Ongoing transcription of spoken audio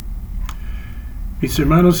Mis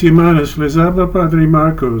hermanos y hermanas, les habla Padre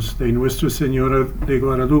Marcos de Nuestra Señora de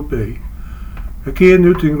Guadalupe, aquí en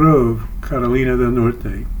Newton Grove, Carolina del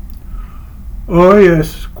Norte. Hoy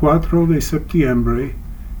es 4 de septiembre,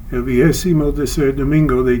 el 23º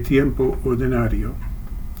domingo de tiempo ordinario.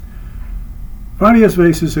 Varias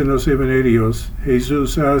veces en los evangelios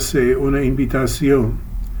Jesús hace una invitación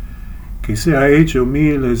que se ha hecho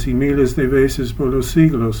miles y miles de veces por los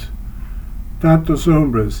siglos. Tantos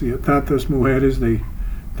hombres y tantas mujeres de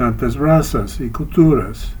tantas razas y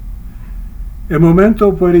culturas. El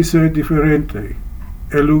momento puede ser diferente,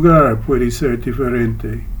 el lugar puede ser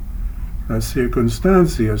diferente, las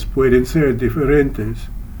circunstancias pueden ser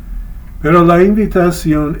diferentes, pero la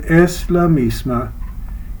invitación es la misma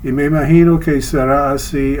y me imagino que será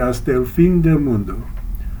así hasta el fin del mundo.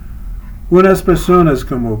 Unas personas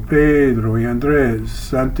como Pedro y Andrés,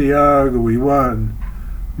 Santiago y Juan,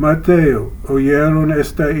 Mateo oyeron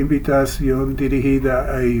esta invitación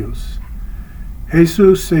dirigida a ellos.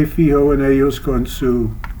 Jesús se fijó en ellos con su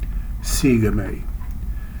sígueme.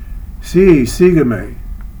 Sí, sígueme.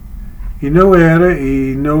 Y no era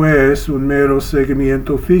y no es un mero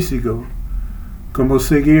seguimiento físico, como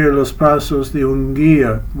seguir los pasos de un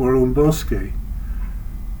guía por un bosque.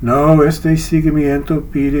 No, este seguimiento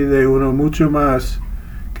pide de uno mucho más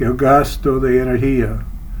que el gasto de energía.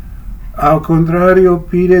 Al contrario,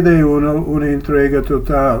 pide de uno una entrega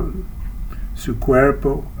total, su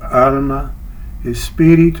cuerpo, alma,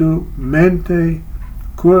 espíritu, mente,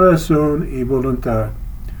 corazón y voluntad,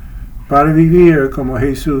 para vivir como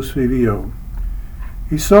Jesús vivió.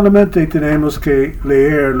 Y solamente tenemos que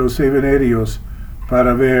leer los evangelios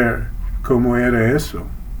para ver cómo era eso.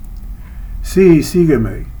 Sí,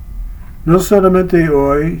 sígueme. No solamente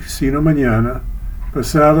hoy, sino mañana,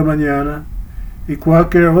 pasado mañana, y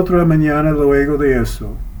cualquier otra mañana luego de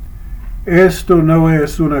eso. Esto no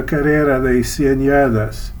es una carrera de 100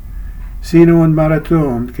 yardas, sino un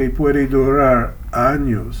maratón que puede durar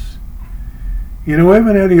años. Y el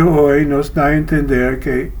Evangelio hoy nos da a entender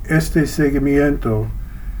que este seguimiento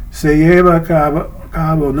se lleva a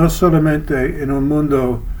cabo no solamente en un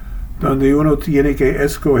mundo donde uno tiene que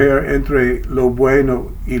escoger entre lo bueno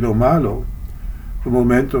y lo malo, un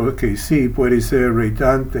momento que sí puede ser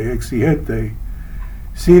retante, exigente,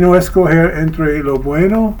 sino escoger entre lo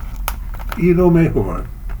bueno y lo mejor.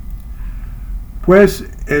 Pues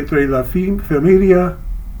entre la familia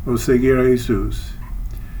o seguir a Jesús.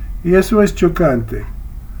 Y eso es chocante.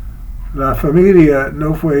 La familia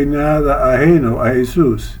no fue nada ajeno a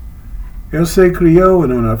Jesús. Él se crió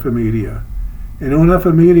en una familia. En una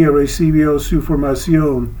familia recibió su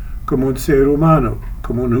formación como un ser humano,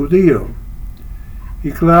 como un judío.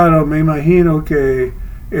 Y claro, me imagino que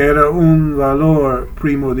era un valor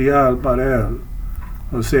primordial para él,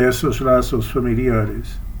 o sea, esos lazos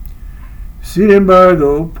familiares. Sin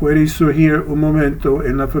embargo, puede surgir un momento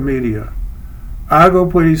en la familia. Algo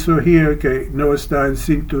puede surgir que no está en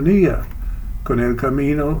sintonía con el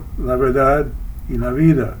camino, la verdad y la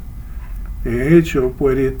vida. De hecho,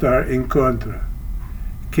 puede estar en contra.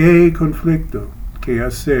 ¿Qué conflicto? ¿Qué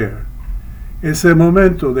hacer? Es el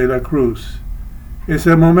momento de la cruz. Es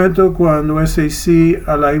el momento cuando ese sí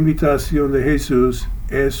a la invitación de Jesús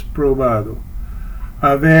es probado.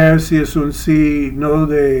 A ver si es un sí no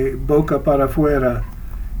de boca para afuera,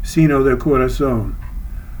 sino de corazón.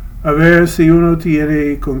 A ver si uno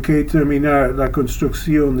tiene con qué terminar la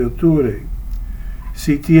construcción del torre.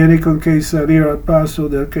 Si tiene con qué salir al paso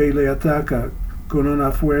del que le ataca con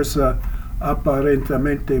una fuerza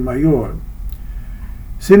aparentemente mayor.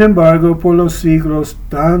 Sin embargo, por los siglos,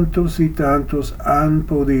 tantos y tantos han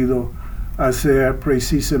podido hacer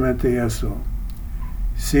precisamente eso.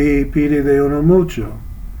 Sí, pide de uno mucho.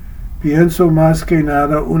 Pienso más que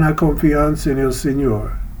nada una confianza en el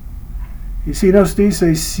Señor. Y si nos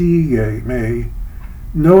dice, sígueme,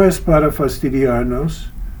 no es para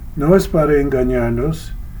fastidiarnos, no es para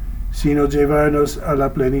engañarnos, sino llevarnos a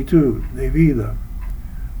la plenitud de vida.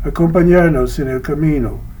 Acompañarnos en el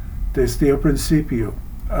camino desde el principio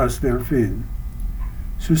hasta el fin.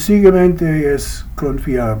 Su sígueme es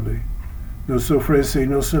confiable. Nos ofrece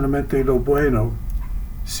no solamente lo bueno,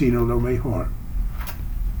 sino lo mejor.